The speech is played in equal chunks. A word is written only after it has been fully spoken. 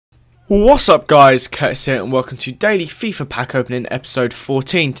What's up guys, Curtis here and welcome to Daily FIFA Pack Opening episode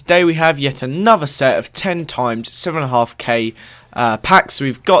 14. Today we have yet another set of 10 times 7.5k packs.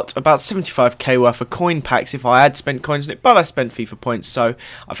 We've got about 75k worth of coin packs if I had spent coins on it, but I spent FIFA points, so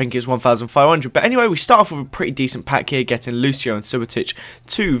I think it's 1,500. But anyway, we start off with a pretty decent pack here, getting Lucio and Subotic,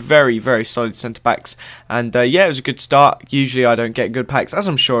 two very solid centre backs. And yeah, it was a good start. Usually I don't get good packs, as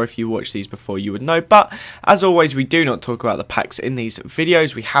I'm sure if you watched these before you would know. But as always, we do not talk about the packs in these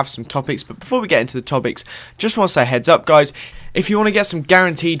videos. We have some topics, but before we get into the topics, just want to say heads up guys, if you want to get some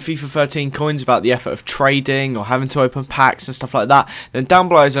guaranteed FIFA 13 coins without the effort of trading or having to open packs and stuff like that, then down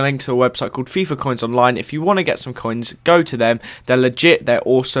below is a link to a website called FIFA Coins Online. If you want to get some coins, go to them. They're legit, they're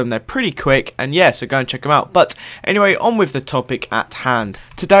awesome, they're pretty quick, and yeah, so go and check them out. But anyway, on with the topic at hand.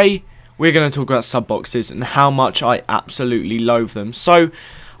 Today, we're going to talk about sub boxes and how much I absolutely loathe them. So,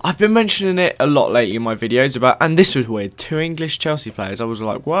 I've been mentioning it a lot lately in my videos about, and this was weird, 2 English Chelsea players. I was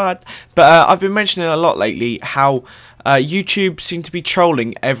like, what? But I've been mentioning a lot lately how YouTube seem to be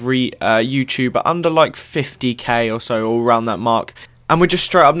trolling every YouTuber under like 50k or so, all around that mark. And we're just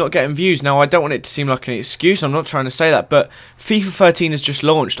straight up not getting views. Now, I don't want it to seem like an excuse. I'm not trying to say that. But FIFA 13 has just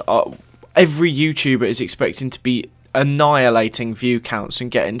launched. Every YouTuber is expecting to be annihilating view counts and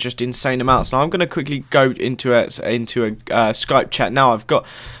getting just insane amounts. Now I'm going to quickly go into a Skype chat now. I've got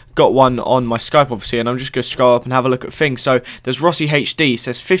one on my Skype obviously, and I'm just going to scroll up and have a look at things. So there's Rossi HD,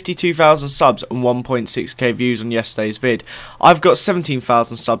 says 52,000 subs and 1.6k views on yesterday's vid. I've got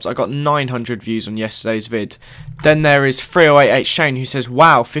 17,000 subs, I got 900 views on yesterday's vid. Then there is 3088 Shane, who says,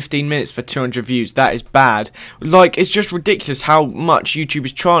 wow, 15 minutes for 200 views, that is bad. Like, it's just ridiculous how much YouTube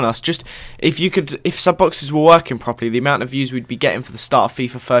is trying us. Just, if sub boxes were working properly, the amount of views we'd be getting for the start of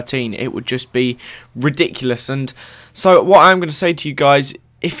FIFA 13, it would just be ridiculous. And so what I'm going to say to you guys,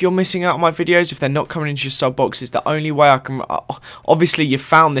 if you're missing out on my videos, if they're not coming into your sub boxes, the only way I can, obviously you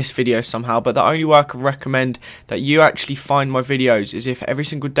found this video somehow, but the only way I can recommend that you actually find my videos is if every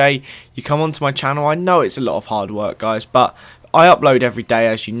single day you come onto my channel. I know it's a lot of hard work guys, but I upload every day,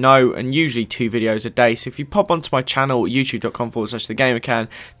 as you know, and usually 2 videos a day. So if you pop onto my channel, youtube.com/thegamercan,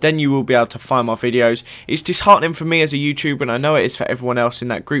 then you will be able to find my videos. It's disheartening for me as a YouTuber, and I know it is for everyone else in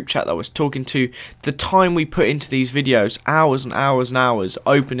that group chat that I was talking to. The time we put into these videos, hours and hours and hours,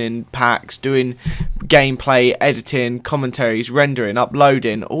 opening packs, doing gameplay, editing, commentaries, rendering,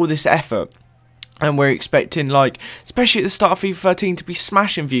 uploading, all this effort. And we're expecting, like, especially at the start of FIFA 13, to be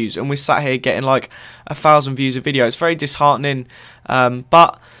smashing views, and we're sat here getting like 1,000 views a video. It's very disheartening,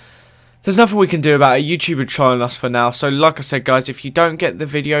 but there's nothing we can do about it. YouTube are trying us for now. So like I said guys, if you don't get the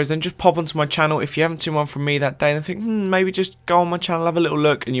videos, then just pop onto my channel. If you haven't seen one from me that day, then think, maybe just go on my channel, have a little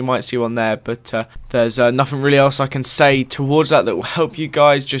look, and you might see one there. But there's nothing really else I can say towards that will help you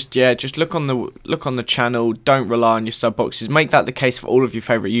guys. Just look on the channel. Don't rely on your sub boxes. Make that the case for all of your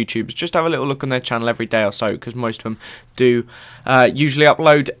favourite YouTubers. Just have a little look on their channel every day or so, because most of them do usually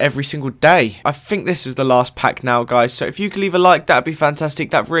upload every single day. I think this is the last pack now guys, so if you could leave a like, that'd be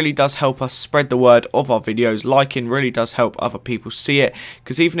fantastic. That really does help us spread the word of our videos. Liking really does help other people see it,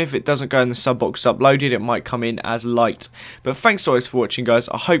 because even if it doesn't go in the sub box uploaded, it might come in as liked. But thanks always for watching guys.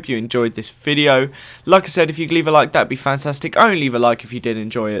 I hope you enjoyed this video. Like I said, if you could leave a like, that'd be fantastic. Only leave a like if you did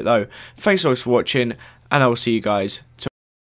enjoy it though. Thanks always for watching, and I will see you guys tomorrow.